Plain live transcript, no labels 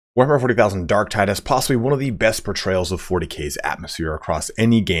Warhammer 40,000 Darktide has possibly one of the best portrayals of 40k's atmosphere across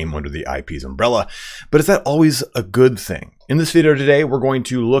any game under the IP's umbrella, but is that always a good thing? In this video today, we're going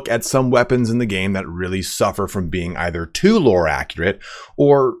to look at some weapons in the game that really suffer from being either too lore accurate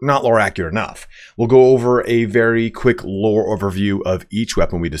or not lore accurate enough. We'll go over a very quick lore overview of each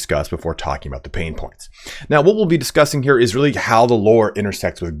weapon we discuss before talking about the pain points. Now, what we'll be discussing here is really how the lore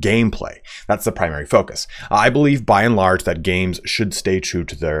intersects with gameplay. That's the primary focus. I believe by and large that games should stay true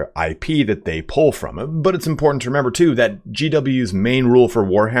to their IP that they pull from, but it's important to remember too that GW's main rule for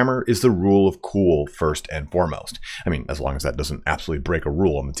Warhammer is the rule of cool first and foremost. I mean, as long as that doesn't absolutely break a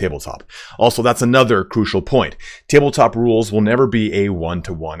rule on the tabletop. Also, that's another crucial point. Tabletop rules will never be a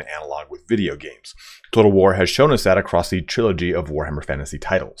one-to-one analog with video games. Total War has shown us that across the trilogy of Warhammer Fantasy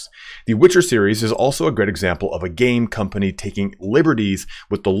titles. The Witcher series is also a great example of a game company taking liberties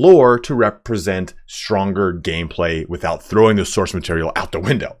with the lore to represent stronger gameplay without throwing the source material out the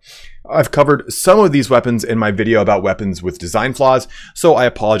window. I've covered some of these weapons in my video about weapons with design flaws, so I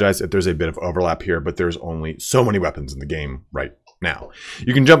apologize if there's a bit of overlap here, but there's only so many weapons in the game right now.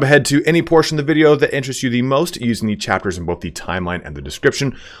 You can jump ahead to any portion of the video that interests you the most using the chapters in both the timeline and the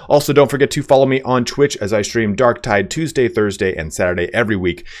description. Also, don't forget to follow me on Twitch as I stream Darktide Tuesday, Thursday, and Saturday every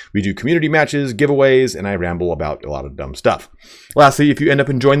week. We do community matches, giveaways, and I ramble about a lot of dumb stuff. Lastly, if you end up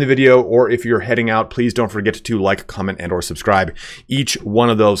enjoying the video or if you're heading out, please don't forget to like, comment, and or subscribe. Each one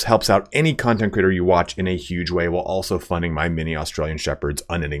of those helps out any content creator you watch in a huge way while also funding my mini Australian Shepherd's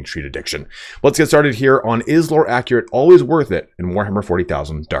unending treat addiction. Let's get started here on Is Lore Accurate Always Worth It in Warhammer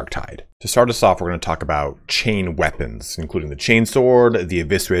 40,000 Darktide. To start us off, we're going to talk about chain weapons, including the chain sword, the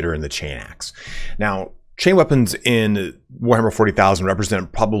eviscerator, and the chain axe. Now, chain weapons in Warhammer 40,000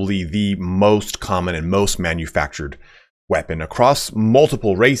 represent probably the most common and most manufactured weapon across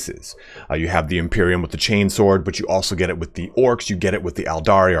multiple races. You have the Imperium with the chain sword, but you also get it with the Orcs, you get it with the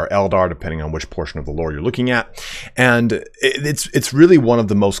Aldari or Eldar, depending on which portion of the lore you're looking at. And it's really one of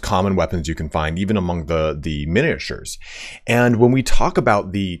the most common weapons you can find, even among the miniatures. And when we talk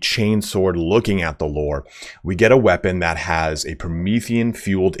about the chain sword looking at the lore, we get a weapon that has a Promethean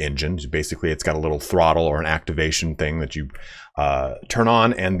fueled engine. Basically, it's got a little throttle or an activation thing that you turn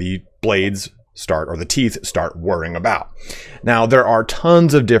on, and the blades start, or the teeth start whirring about. Now, there are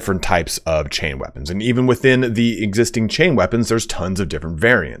tons of different types of chain weapons, and even within the existing chain weapons, there's tons of different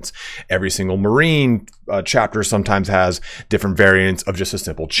variants. Every single Marine chapter sometimes has different variants of just a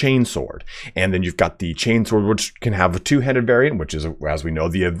simple chain sword. And then you've got the chain sword, which can have a two-handed variant, which is, as we know,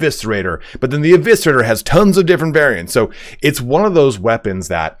 the eviscerator. But then the eviscerator has tons of different variants. So it's one of those weapons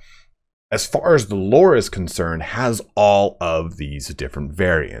that, as far as the lore is concerned, has all of these different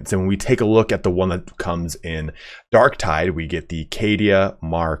variants. And when we take a look at the one that comes in Darktide, we get the Cadia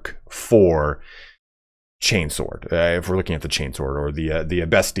Mark IV chainsword. If we're looking at the chainsword, or the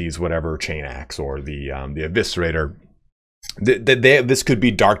Abestes, whatever, chain axe, or the eviscerator, this could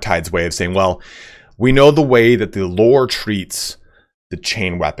be Darktide's way of saying, well, we know the way that the lore treats the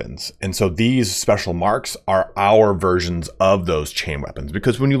chain weapons, and so these special marks are our versions of those chain weapons.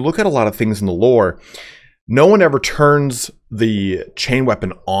 Because when you look at a lot of things in the lore, no one ever turns the chain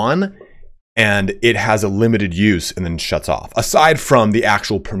weapon on and it has a limited use and then shuts off, aside from the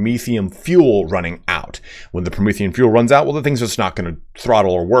actual Promethean fuel running out. When the Promethean fuel runs out, well, the thing's just not going to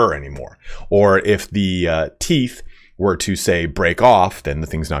throttle or whir anymore. Or if the teeth were to, say, break off, then the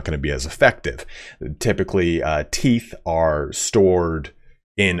thing's not going to be as effective. Typically, teeth are stored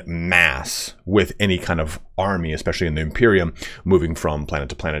in mass with any kind of army, especially in the Imperium, moving from planet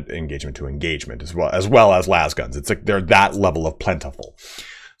to planet, engagement to engagement, as well as las guns. It's like they're that level of plentiful.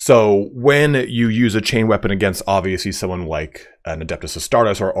 So when you use a chain weapon against, obviously, someone like an Adeptus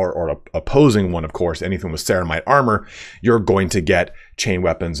Astartes, or opposing one, of course, anything with ceramite armor, you're going to get chain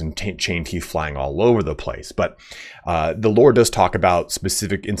weapons and chain teeth flying all over the place. But the lore does talk about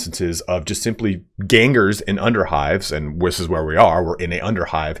specific instances of just simply gangers in underhives, and this is where we are. We're in a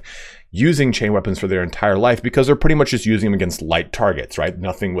underhive, using chain weapons for their entire life because they're pretty much just using them against light targets, right?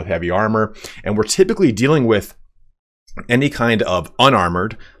 Nothing with heavy armor. And we're typically dealing with any kind of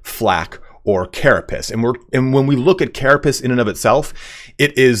unarmored, flak, or carapace. And when we look at carapace in and of itself,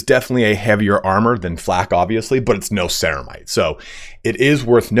 it is definitely a heavier armor than flak, obviously, but it's no ceramite. So it is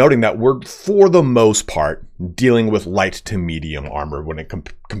worth noting that we're, for the most part, dealing with light to medium armor when it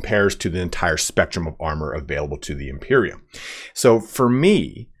compares to the entire spectrum of armor available to the Imperium. So for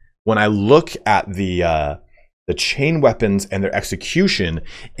me, when I look at the chain weapons and their execution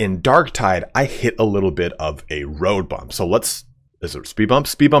in Darktide, I hit a little bit of a road bump. So let's is it speed bump,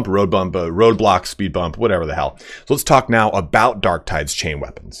 roadblock, speed bump, whatever the hell. So let's talk now about Darktide's chain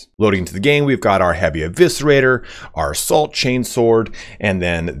weapons. Loading into the game, we've got our heavy eviscerator, our assault chain sword, and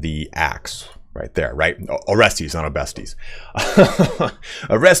then the axe. Right there, right? Orestes, not Obestes.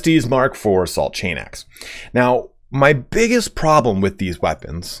 Orestes Mark IV Assault Chain Axe. Now, my biggest problem with these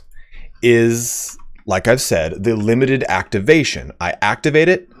weapons is, like I've said, the limited activation. I activate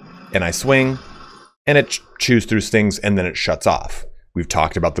it, and I swing, and it chews through things, and then it shuts off. We've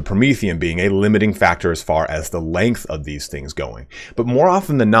talked about the Promethean being a limiting factor as far as the length of these things going. But more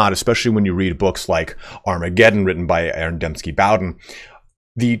often than not, especially when you read books like Armageddon, written by Aaron Dembski Bowden,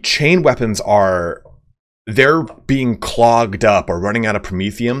 the chain weapons they're being clogged up or running out of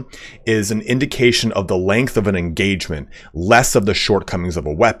Prometheum is an indication of the length of an engagement, less of the shortcomings of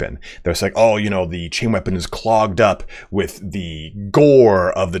a weapon. They're like, oh, you know, the chain weapon is clogged up with the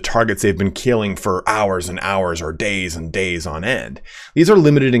gore of the targets they've been killing for hours and hours or days and days on end. These are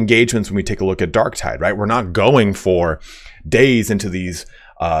limited engagements when we take a look at Darktide, right? We're not going for days into these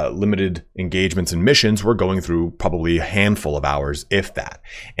limited engagements and missions. We're going through probably a handful of hours, if that.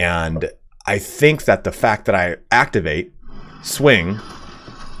 And I think that the fact that I activate, swing,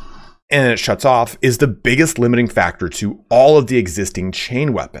 and it shuts off is the biggest limiting factor to all of the existing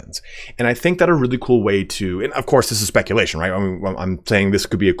chain weapons. And I think that a really cool way to, and of course this is speculation, right? I mean, I'm saying this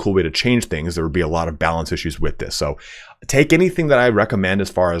could be a cool way to change things. There would be a lot of balance issues with this. So take anything that I recommend as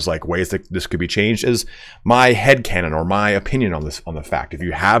far as like ways that this could be changed as my headcanon or my opinion on this, on the fact. If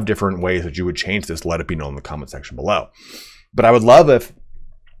you have different ways that you would change this, let it be known in the comment section below. But I would love if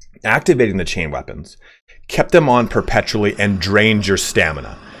activating the chain weapons kept them on perpetually and drained your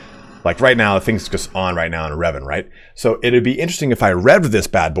stamina. Like right now, the thing's just on right now and revving, right? So it'd be interesting if I revved this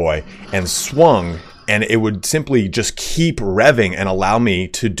bad boy and swung, and it would simply just keep revving and allow me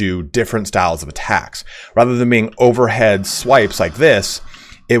to do different styles of attacks. Rather than being overhead swipes like this,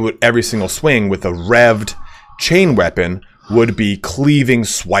 it would, every single swing with a revved chain weapon would be cleaving,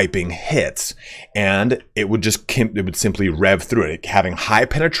 swiping hits, and it would simply rev through it, having high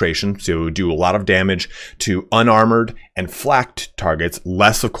penetration, so it would do a lot of damage to unarmored and flaked targets,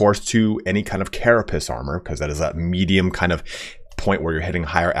 less of course to any kind of carapace armor, because that is that medium kind of point where you're hitting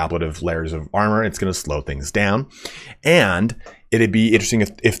higher ablative layers of armor. It's going to slow things down. And it'd be interesting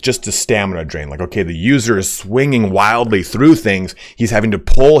if just a stamina drain, like, okay, the user is swinging wildly through things, he's having to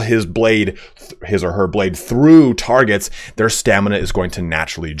pull his blade, his or her blade through targets, their stamina is going to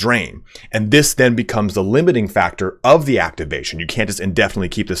naturally drain. And this then becomes the limiting factor of the activation. You can't just indefinitely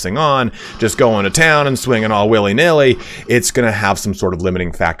keep this thing on, just going to town and swinging all willy-nilly. It's going to have some sort of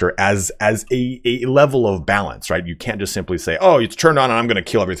limiting factor as a level of balance, right? You can't just simply say, oh, it's turned on and I'm going to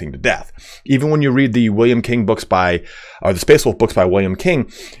kill everything to death. Even when you read the William King books or the Space Wolf books by William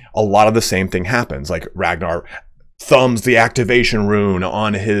King, a lot of the same thing happens. Like Ragnar thumbs the activation rune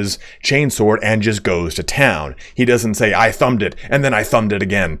on his chainsword and just goes to town. He doesn't say, I thumbed it, and then I thumbed it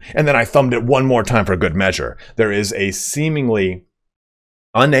again, and then I thumbed it one more time for good measure. There is a seemingly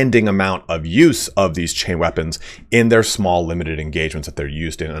unending amount of use of these chain weapons in their small limited engagements that they're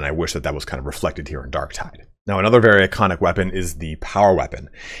used in, and I wish that that was kind of reflected here in Darktide. Now, another very iconic weapon is the power weapon.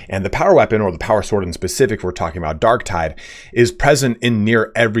 And the power weapon, or the power sword in specific, if we're talking about Darktide, is present in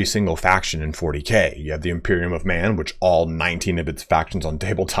near every single faction in 40k. You have the Imperium of Man, which all 19 of its factions on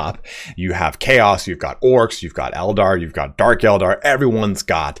tabletop. You have Chaos, you've got Orcs, you've got Eldar, you've got Dark Eldar. Everyone's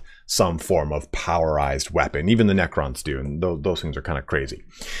got some form of powerized weapon. Even the Necrons do, and those things are kind of crazy.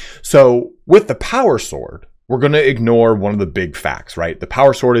 So with the power sword, we're going to ignore one of the big facts, right? The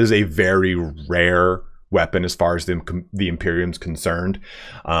power sword is a very rare weapon as far as the Imperium's concerned.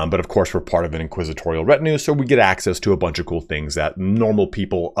 But of course, we're part of an inquisitorial retinue, so we get access to a bunch of cool things that normal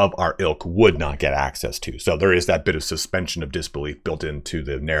people of our ilk would not get access to. So there is that bit of suspension of disbelief built into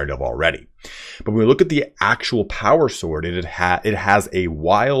the narrative already. But when we look at the actual power sword, it has a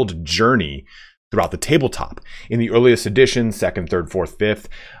wild journey throughout the tabletop. In the earliest editions, 2nd, 3rd, 4th, 5th,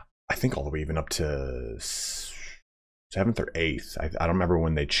 I think all the way even up to 7th or 8th. I don't remember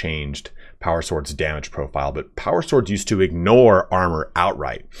when they changed Power Sword's damage profile, but Power Swords used to ignore armor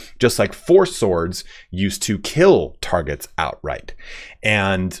outright, just like Force Swords used to kill targets outright.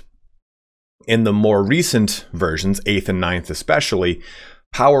 And in the more recent versions, 8th and 9th especially,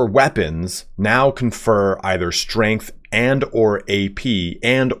 power weapons now confer either strength and or AP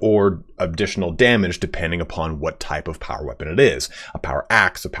and or additional damage depending upon what type of power weapon it is. A power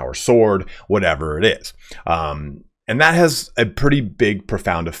axe, a power sword, whatever it is. And that has a pretty big,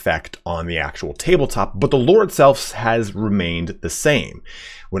 profound effect on the actual tabletop, but the lore itself has remained the same.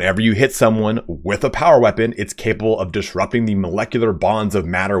 Whenever you hit someone with a power weapon, it's capable of disrupting the molecular bonds of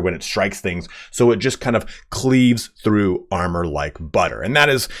matter when it strikes things, so it just kind of cleaves through armor like butter. And that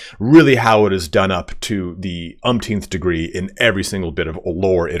is really how it is done up to the umpteenth degree in every single bit of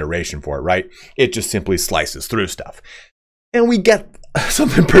lore iteration for it, right? It just simply slices through stuff. And we get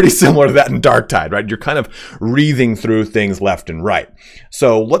something pretty similar to that in Darktide, right? You're kind of wreathing through things left and right.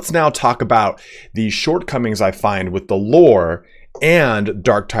 So let's now talk about the shortcomings I find with the lore and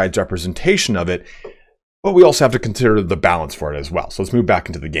Darktide's representation of it, but we also have to consider the balance for it as well. So let's move back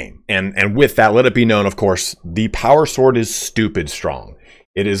into the game. And with that, let it be known, of course, the power sword is stupid strong.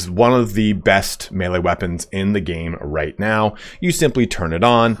 It is one of the best melee weapons in the game right now. You simply turn it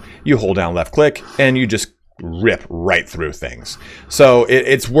on, you hold down left click, and you just rip right through things. So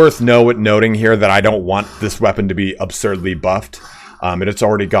it's worth noting here that I don't want this weapon to be absurdly buffed. It's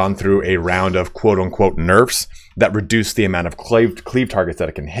already gone through a round of quote-unquote nerfs that reduce the amount of cleave targets that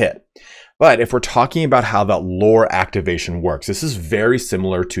it can hit. But if we're talking about how that lore activation works, this is very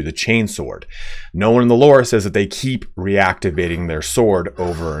similar to the chainsword. No one in the lore says that they keep reactivating their sword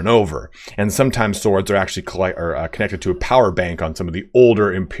over and over. And sometimes swords are actually connected to a power bank on some of the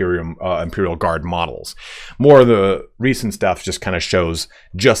older Imperial Guard models. More of the recent stuff just kind of shows,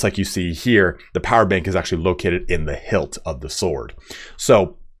 just like you see here, the power bank is actually located in the hilt of the sword.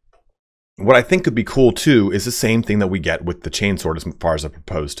 So what I think could be cool too is the same thing that we get with the chainsword as far as a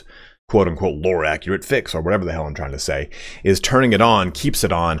proposed quote-unquote lore accurate fix, or whatever the hell I'm trying to say, is turning it on, keeps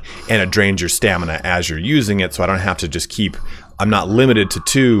it on, and it drains your stamina as you're using it, so I don't have to just keep, I'm not limited to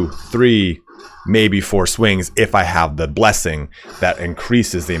 2, 3, maybe 4 swings if I have the blessing that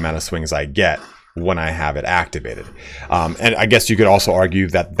increases the amount of swings I get when I have it activated. And I guess you could also argue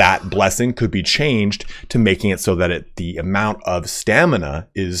that that blessing could be changed to making it so that the amount of stamina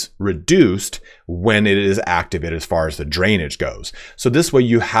is reduced when it is activated as far as the drainage goes. So this way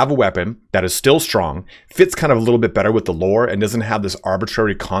you have a weapon that is still strong, fits kind of a little bit better with the lore, and doesn't have this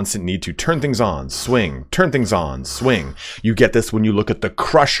arbitrary constant need to turn things on, swing, turn things on, swing. You get this when you look at the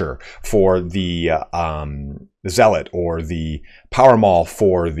Crusher for the Zealot, or the Power Maul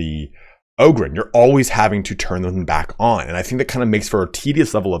for the Ogren. You're always having to turn them back on. And I think that kind of makes for a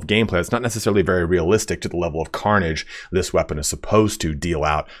tedious level of gameplay. It's not necessarily very realistic to the level of carnage this weapon is supposed to deal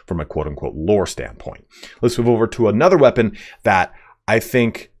out from a quote-unquote lore standpoint. Let's move over to another weapon that I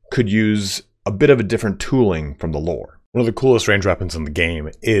think could use a bit of a different tooling from the lore. One of the coolest range weapons in the game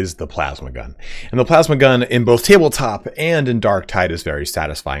is the plasma gun. And the plasma gun in both tabletop and in Darktide is very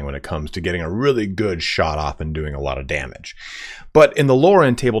satisfying when it comes to getting a really good shot off and doing a lot of damage. But in the lore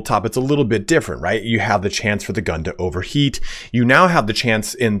and tabletop, it's a little bit different, right? You have the chance for the gun to overheat. You now have the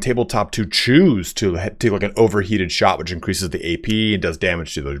chance in tabletop to choose to take like an overheated shot, which increases the AP and does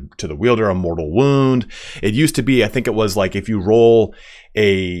damage to the wielder, a mortal wound. It used to be, I think it was like if you roll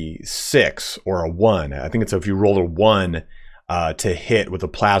a 6 or a 1, I think it's if you roll a 1 to hit with a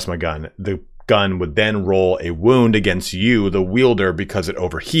plasma gun, the gun would then roll a wound against you, the wielder, because it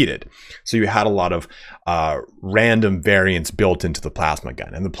overheated. So you had a lot of random variance built into the plasma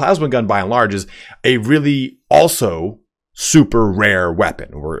gun. And the plasma gun, by and large, is a really also super rare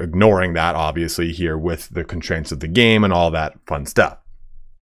weapon. We're ignoring that, obviously, here with the constraints of the game and all that fun stuff.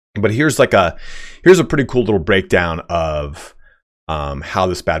 But here's a pretty cool little breakdown of how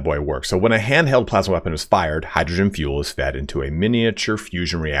this bad boy works. So when a handheld plasma weapon is fired, hydrogen fuel is fed into a miniature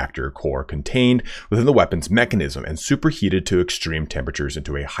fusion reactor core contained within the weapon's mechanism and superheated to extreme temperatures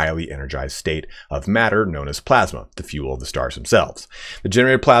into a highly energized state of matter known as plasma, the fuel of the stars themselves. The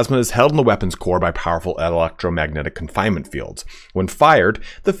generated plasma is held in the weapon's core by powerful electromagnetic confinement fields. When fired,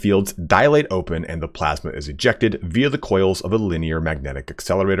 the fields dilate open and the plasma is ejected via the coils of a linear magnetic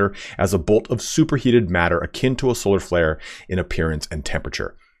accelerator as a bolt of superheated matter akin to a solar flare in appearance and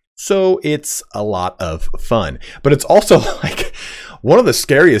temperature. So it's a lot of fun, but it's also like one of the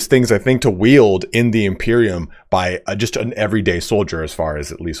scariest things I think to wield in the Imperium by just an everyday soldier, as far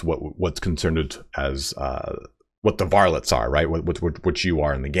as at least what's concerned as what the varlets are, right? What you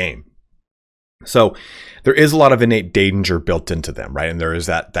are in the game. So there is a lot of innate danger built into them, right? And there is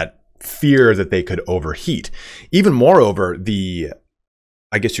that fear that they could overheat. Even moreover,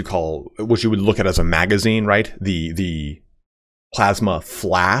 I guess you call what you would look at as a magazine, right? The plasma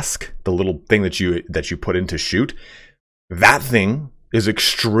flask, the little thing that you put in to shoot, that thing is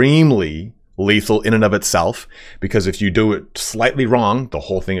extremely lethal in and of itself, because if you do it slightly wrong, the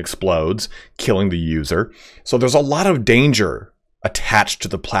whole thing explodes, killing the user. So there's a lot of danger attached to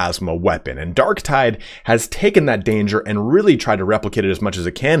the plasma weapon, and Darktide has taken that danger and really tried to replicate it as much as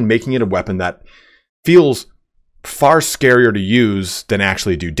it can, making it a weapon that feels far scarier to use than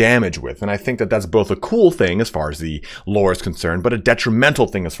actually do damage with. And I think that that's both a cool thing as far as the lore is concerned, but a detrimental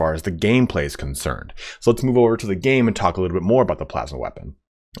thing as far as the gameplay is concerned. So let's move over to the game and talk a little bit more about the plasma weapon.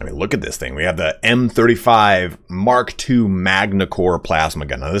 I mean, look at this thing. We have the M35 Mark II Magna Core plasma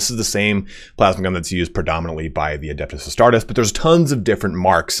gun. Now, this is the same plasma gun that's used predominantly by the Adeptus Astartes, but there's tons of different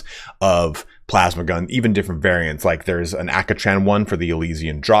marks of plasma gun, even different variants. Like there's an Akatran one for the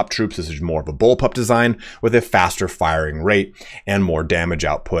Elysian drop troops. This is more of a bullpup design with a faster firing rate and more damage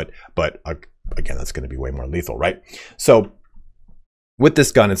output. But again, that's going to be way more lethal, right? So with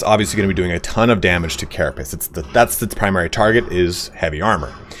this gun, it's obviously going to be doing a ton of damage to Carapace. That's its primary target is heavy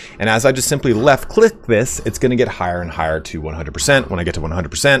armor. And as I just simply left click this, it's going to get higher and higher to 100%. When I get to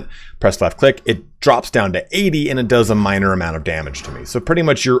 100%, press left click, it drops down to 80 and it does a minor amount of damage to me. So pretty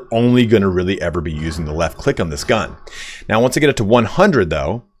much you're only going to really ever be using the left click on this gun. Now, once I get it to 100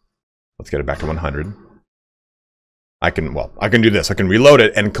 though, let's get it back to 100. I can do this. I can reload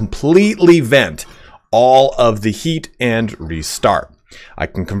it and completely vent all of the heat and restart. I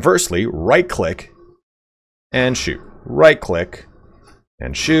can conversely right click and shoot, right click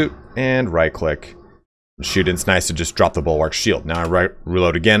and shoot, and right click and shoot. And it's nice to just drop the bulwark shield. Now I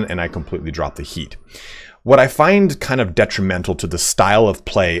reload again and I completely drop the heat. What I find kind of detrimental to the style of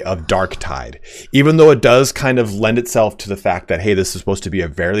play of Darktide, even though it does kind of lend itself to the fact that, hey, this is supposed to be a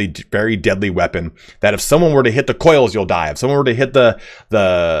very, very deadly weapon, that if someone were to hit the coils, you'll die. If someone were to hit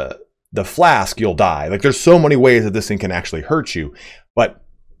the flask, you'll die. Like there's so many ways that this thing can actually hurt you. But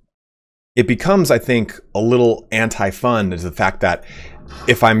it becomes, I think, a little anti-fun is the fact that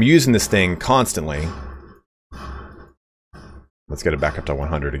if I'm using this thing constantly, let's get it back up to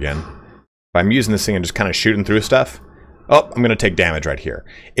 100 again. If I'm using this thing and just kind of shooting through stuff, oh, I'm going to take damage right here.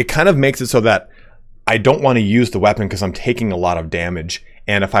 It kind of makes it so that I don't want to use the weapon because I'm taking a lot of damage.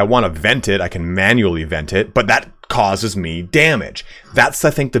 And if I want to vent it, I can manually vent it, but that causes me damage. That's,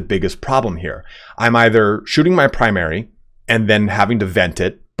 I think, the biggest problem here. I'm either shooting my primary and then having to vent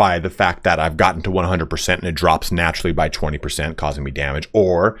it by the fact that I've gotten to 100% and it drops naturally by 20%, causing me damage,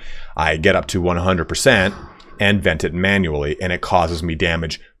 or I get up to 100% and vent it manually and it causes me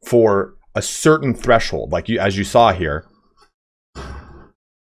damage for a certain threshold. Like as you saw here,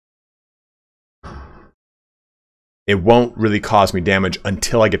 it won't really cause me damage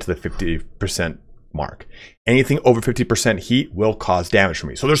until I get to the 50% mark. Anything over 50% heat will cause damage for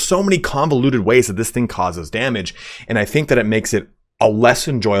me. So there's so many convoluted ways that this thing causes damage, and I think that it makes it a less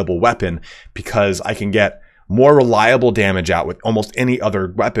enjoyable weapon because I can get more reliable damage out with almost any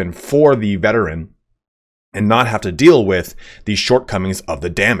other weapon for the veteran and not have to deal with the shortcomings of the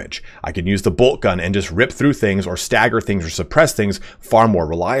damage. I can use the bolt gun and just rip through things or stagger things or suppress things far more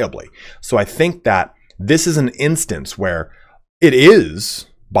reliably. So I think that this is an instance where it is,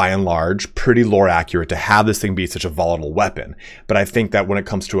 by and large, pretty lore accurate to have this thing be such a volatile weapon. But I think that when it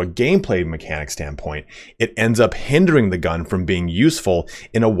comes to a gameplay mechanic standpoint, it ends up hindering the gun from being useful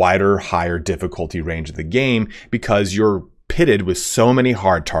in a wider, higher difficulty range of the game because you're pitted with so many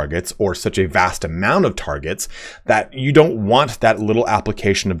hard targets or such a vast amount of targets that you don't want that little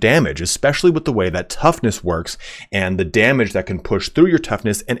application of damage, especially with the way that toughness works and the damage that can push through your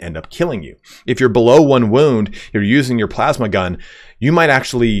toughness and end up killing you. If you're below 1 wound, you're using your plasma gun, you might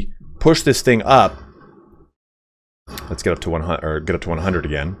actually push this thing up. Let's get up to 100 or get up to 100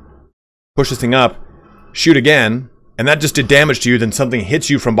 again. Push this thing up, shoot again, and that just did damage to you, then something hits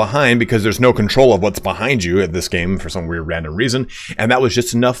you from behind because there's no control of what's behind you at this game for some weird random reason. And that was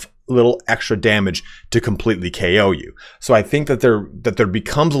just enough little extra damage to completely KO you. So I think that there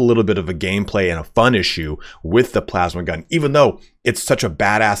becomes a little bit of a gameplay and a fun issue with the plasma gun, even though it's such a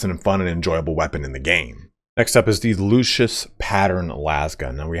badass and fun and enjoyable weapon in the game. Next up is the Lucius Pattern Las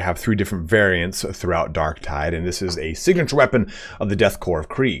gun. Now we have 3 different variants throughout Darktide, and this is a signature weapon of the Death Corps of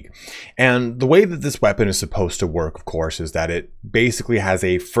Krieg. And the way that this weapon is supposed to work, of course, is that it basically has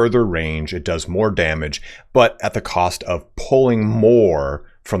a further range, it does more damage, but at the cost of pulling more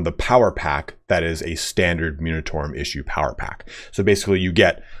from the power pack that is a standard Munitorum issue power pack. So basically you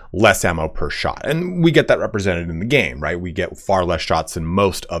get less ammo per shot. And we get that represented in the game, right? We get far less shots than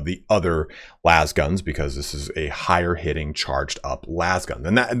most of the other las guns because this is a higher hitting charged up las gun.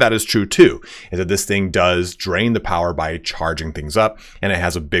 And that is true too, is that this thing does drain the power by charging things up, and it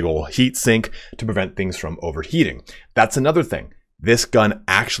has a big old heat sink to prevent things from overheating. That's another thing. This gun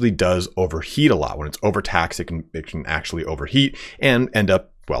actually does overheat a lot. When it's overtaxed, it can actually overheat and end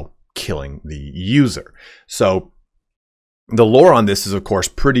up, well, killing the user. So the lore on this is, of course,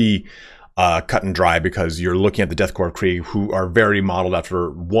 pretty cut and dry because you're looking at the Death Corps of Krieg, who are very modeled after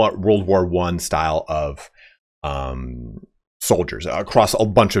World War I style of soldiers across a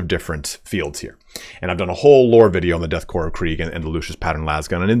bunch of different fields here. And I've done a whole lore video on the Deathcore of Krieg and the Lucius Pattern Las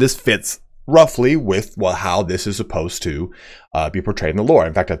gun, and this fits roughly with, well, how this is supposed to be portrayed in the lore.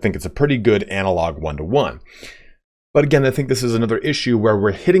 In fact, I think it's a pretty good analog one-to-one. But again, I think this is another issue where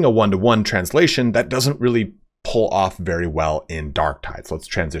we're hitting a one-to-one translation that doesn't really pull off very well in Darktide. So let's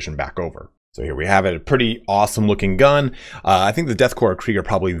transition back over. So here we have it, a pretty awesome looking gun. I think the Deathcore of Krieg are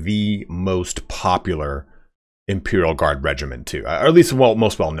probably the most popular Imperial Guard regiment too, or at least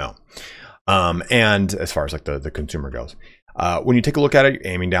most well known. And as far as like the consumer goes, when you take a look at it, you're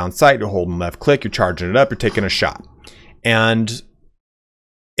aiming down sight, you're holding left click, you're charging it up, you're taking a shot. And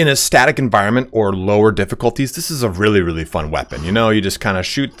in a static environment or lower difficulties, this is a really, really fun weapon. You know, you just kind of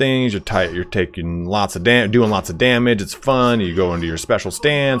shoot things, you're taking lots of doing lots of damage, it's fun, you go into your special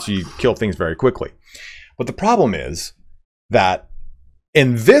stance, you kill things very quickly. But the problem is that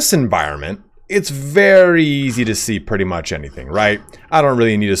in this environment, it's very easy to see pretty much anything, right? I don't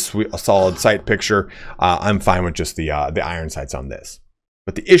really need a solid sight picture. I'm fine with just the iron sights on this.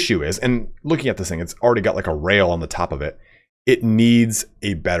 But the issue is, and looking at this thing, it's already got like a rail on the top of it. It needs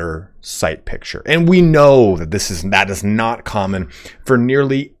a better sight picture. And we know that that is not common for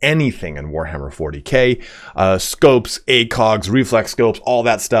nearly anything in Warhammer 40k. Scopes, ACOGs, reflex scopes, all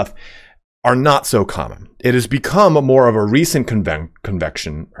that stuff are not so common. It has become more of a recent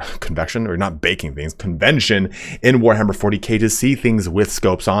convention in Warhammer 40k to see things with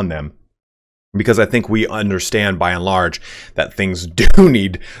scopes on them. Because I think we understand by and large that things do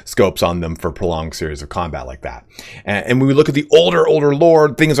need scopes on them for prolonged series of combat like that. And when we look at the older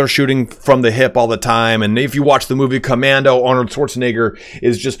lore, things are shooting from the hip all the time. And if you watch the movie Commando, Arnold Schwarzenegger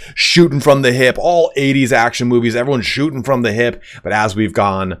is just shooting from the hip. All 80s action movies, everyone's shooting from the hip. But as we've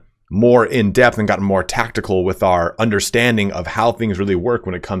gone more in depth and gotten more tactical with our understanding of how things really work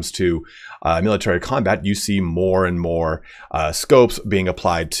when it comes to military combat, you see more and more scopes being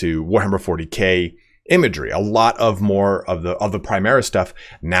applied to Warhammer 40k imagery. A lot of more of the Primaris stuff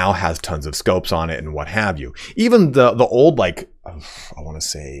now has tons of scopes on it and what have you. Even the old, like, I want to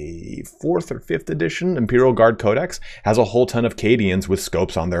say 4th or 5th edition Imperial Guard Codex has a whole ton of Cadians with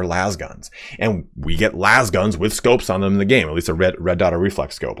scopes on their las guns. And we get las guns with scopes on them in the game, at least a red dot or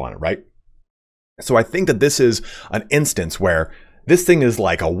reflex scope on it, right? So I think that this is an instance where this thing is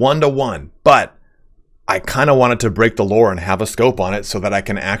like a one-to-one, but I kind of wanted to break the lore and have a scope on it so that I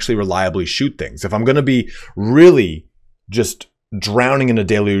can actually reliably shoot things. If I'm going to be really just drowning in a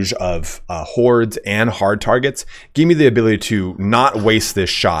deluge of hordes and hard targets, give me the ability to not waste this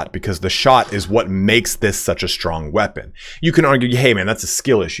shot, because the shot is what makes this such a strong weapon. You can argue, hey man, that's a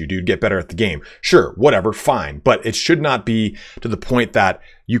skill issue, dude, get better at the game. Sure, whatever, fine. But it should not be to the point that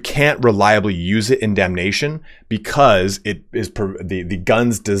you can't reliably use it in Damnation, because it is the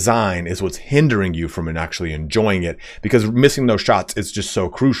gun's design is what's hindering you from actually enjoying it, because missing those shots is just so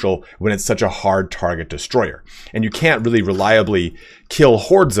crucial when it's such a hard target destroyer. And you can't really reliably kill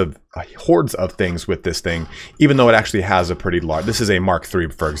hordes of things with this thing, even though it actually has a pretty large, this is a Mark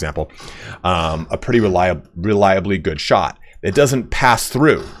III, for example, a pretty reliably good shot. It doesn't pass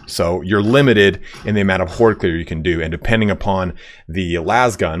through, so you're limited in the amount of horde clear you can do. And depending upon the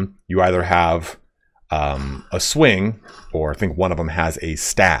las gun, you either have a swing, or I think one of them has a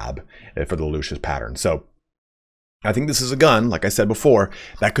stab for the Lucius pattern. So I think this is a gun, like I said before,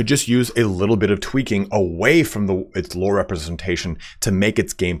 that could just use a little bit of tweaking away from its lore representation to make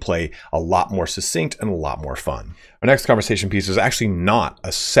its gameplay a lot more succinct and a lot more fun. Our next conversation piece is actually not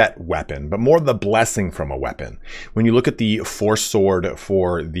a set weapon, but more the blessing from a weapon. When you look at the Force Sword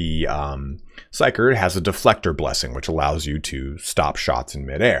for the Psyker, it has a deflector blessing, which allows you to stop shots in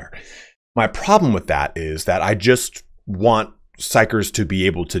midair. My problem with that is that I just want Psykers to be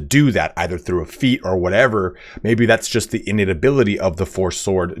able to do that either through a feat or whatever. Maybe that's just the innate ability of the Force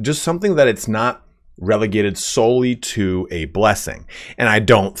Sword, just something that it's not relegated solely to a blessing. And I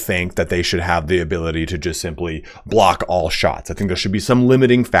don't think that they should have the ability to just simply block all shots. I think there should be some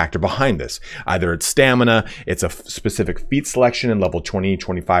limiting factor behind this. Either it's stamina, it's a specific feat selection in level 20,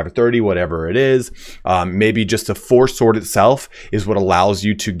 25, or 30, whatever it is. Maybe just the Force Sword itself is what allows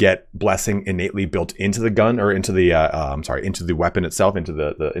you to get blessing innately built into the gun, or into the into the weapon itself, into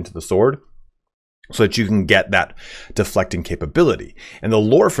the sword, so that you can get that deflecting capability. And the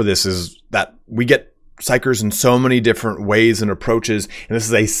lore for this is that we get Psykers in so many different ways and approaches, and this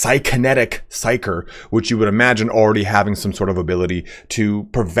is a psykinetic Psyker, which you would imagine already having some sort of ability to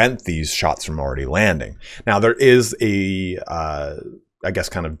prevent these shots from already landing. Now there is a I guess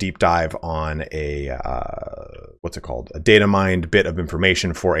kind of deep dive on a what's it called, a data mined bit of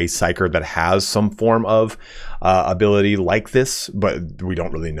information for a Psyker that has some form of ability like this, but we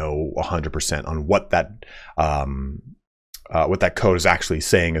don't really know 100% on what that code is actually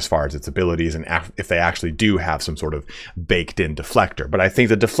saying as far as its abilities and if they actually do have some sort of baked in deflector. But I think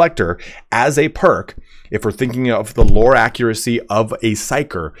the deflector as a perk, if we're thinking of the lore accuracy of a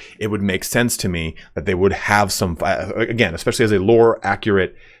Psyker, it would make sense to me that they would have some, again, especially as a lore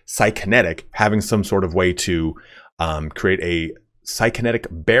accurate psykinetic, having some sort of way to create a psykinetic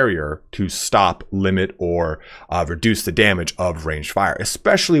barrier to stop, limit, or reduce the damage of ranged fire,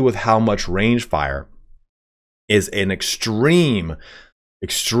 especially with how much ranged fire is an extreme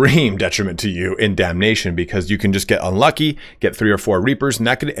detriment to you in Damnation, because you can just get unlucky, get 3 or 4 Reapers, and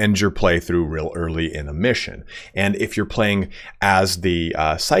that could end your playthrough real early in a mission. And if you're playing as the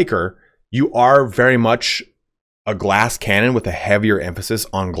Psyker, you are very much a glass cannon with a heavier emphasis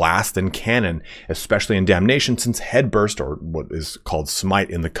on glass than cannon, especially in Damnation, since Headburst, or what is called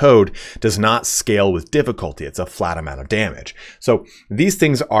Smite in the code, does not scale with difficulty. It's a flat amount of damage. So these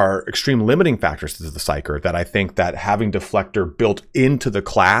things are extreme limiting factors to the Psyker that I think that having Deflector built into the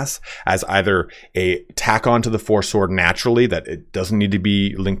class as either a tack onto the Force Sword naturally, that it doesn't need to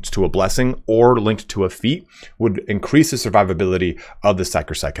be linked to a blessing or linked to a feat, would increase the survivability of the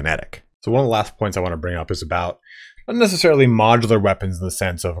Psyker Psykinetic. So one of the last points I want to bring up is about not necessarily modular weapons in the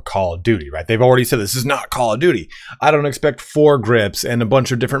sense of a Call of Duty, right? They've already said this is not Call of Duty. I don't expect 4 grips and a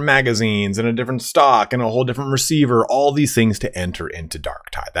bunch of different magazines and a different stock and a whole different receiver, all these things to enter into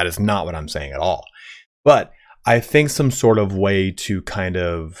Darktide. That is not what I'm saying at all. But I think some sort of way to kind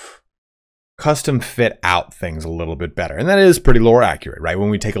of custom fit out things a little bit better. And that is pretty lore accurate, right? When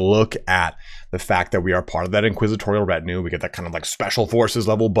we take a look at the fact that we are part of that Inquisitorial retinue, we get that kind of like special forces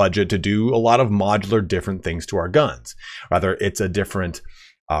level budget to do a lot of modular different things to our guns. Rather, it's a different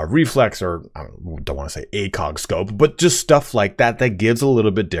reflex, or I don't want to say ACOG scope, but just stuff like that that gives a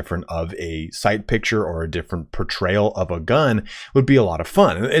little bit different of a sight picture or a different portrayal of a gun would be a lot of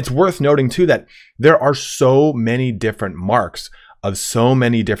fun. And it's worth noting too that there are so many different marks of so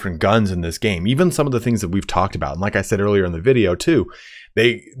many different guns in this game, even some of the things that we've talked about. And like I said earlier in the video too,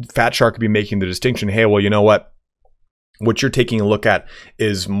 Fat Shark could be making the distinction, hey, well, you know what you're taking a look at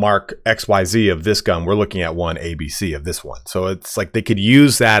is mark XYZ of this gun. We're looking at one ABC of this one. So it's like they could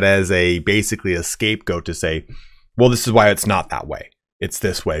use that as basically a scapegoat to say, well, this is why it's not that way. It's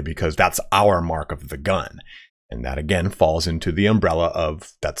this way because that's our mark of the gun. And that again falls into the umbrella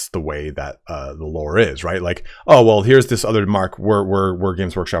of that's the way that the lore is, right? Like, oh well, here's this other mark. We're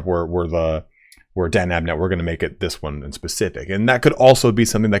Games Workshop. We're Dan Abnett. We're going to make it this one in specific, and that could also be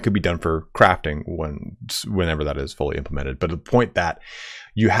something that could be done for crafting whenever that is fully implemented. But the point that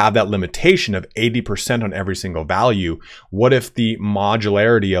you have that limitation of 80% on every single value. What if the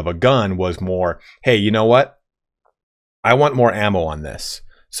modularity of a gun was more? Hey, you know what? I want more ammo on this.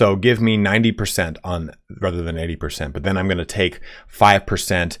 So give me 90% on rather than 80%, but then I'm going to take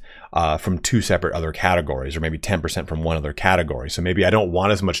 5% from 2 separate other categories, or maybe 10% from one other category. So maybe I don't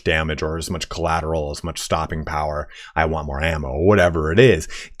want as much damage or as much collateral, as much stopping power. I want more ammo, or whatever it is.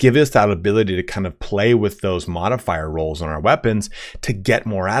 Give us that ability to kind of play with those modifier rolls on our weapons to get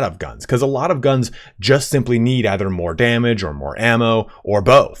more out of guns. Because a lot of guns just simply need either more damage or more ammo or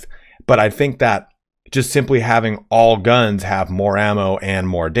both. But I think that just simply having all guns have more ammo and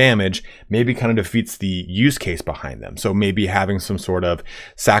more damage maybe kind of defeats the use case behind them. So maybe having some sort of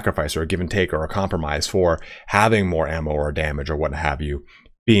sacrifice or a give and take or a compromise for having more ammo or damage or what have you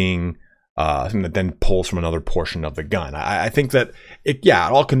being something that then pulls from another portion of the gun. I think that it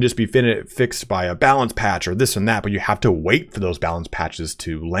all can just be fixed by a balance patch or this and that, but you have to wait for those balance patches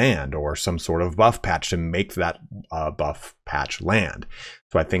to land or some sort of buff patch to make that buff patch land.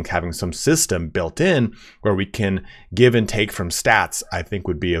 So I think having some system built in where we can give and take from stats, I think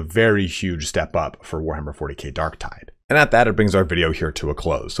would be a very huge step up for Warhammer 40k Darktide. And at that, it brings our video here to a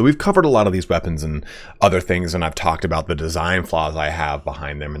close. So we've covered a lot of these weapons and other things, and I've talked about the design flaws I have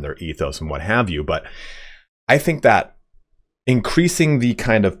behind them and their ethos and what have you. But I think that increasing the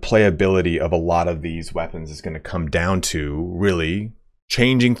kind of playability of a lot of these weapons is going to come down to really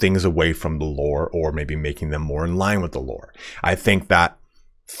changing things away from the lore or maybe making them more in line with the lore. I think that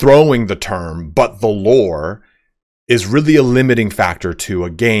throwing the term, but the lore, is really a limiting factor to a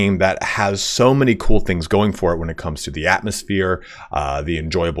game that has so many cool things going for it when it comes to the atmosphere, the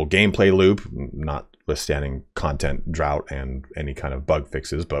enjoyable gameplay loop, notwithstanding content drought and any kind of bug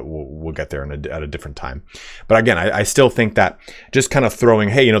fixes, but we'll get there at a different time. But again, I still think that just kind of throwing,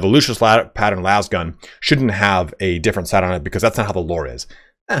 hey, you know, the Lucius Pattern Las gun shouldn't have a different sight on it because that's not how the lore is.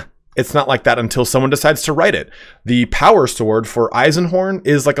 It's not like that until someone decides to write it. The power sword for Eisenhorn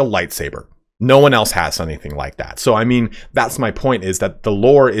is like a lightsaber. No one else has anything like that. So, I mean, that's my point, is that the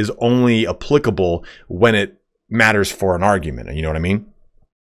lore is only applicable when it matters for an argument. You know what I mean?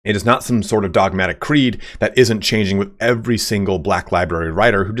 It is not some sort of dogmatic creed that isn't changing with every single Black Library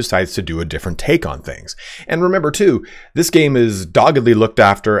writer who decides to do a different take on things. And remember too, this game is doggedly looked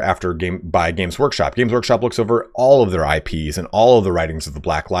after by Games Workshop. Games Workshop looks over all of their IPs and all of the writings of the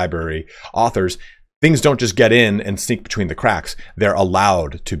Black Library authors. Things don't just get in and sneak between the cracks. They're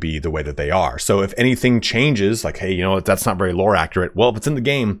allowed to be the way that they are. So if anything changes, like, hey, you know what, that's not very lore accurate. Well, if it's in the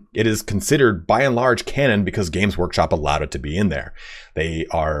game, it is considered by and large canon because Games Workshop allowed it to be in there. They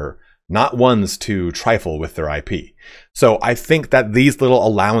are not ones to trifle with their IP. So I think that these little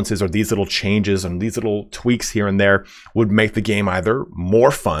allowances or these little changes and these little tweaks here and there would make the game either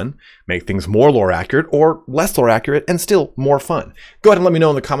more fun, make things more lore accurate, or less lore accurate and still more fun. Go ahead and let me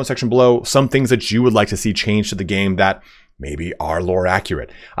know in the comment section below some things that you would like to see changed to the game that maybe are lore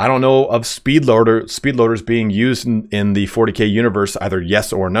accurate. I don't know of speed loaders being used in the 40K universe, either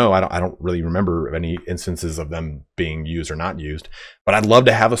yes or no. I don't really remember any instances of them being used or not used. But I'd love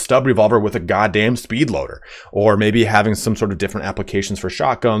to have a stub revolver with a goddamn speed loader, or maybe having some sort of different applications for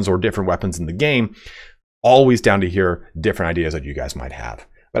shotguns or different weapons in the game. Always down to hear different ideas that you guys might have.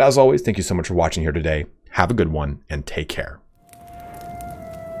 But as always, thank you so much for watching here today. Have a good one and take care.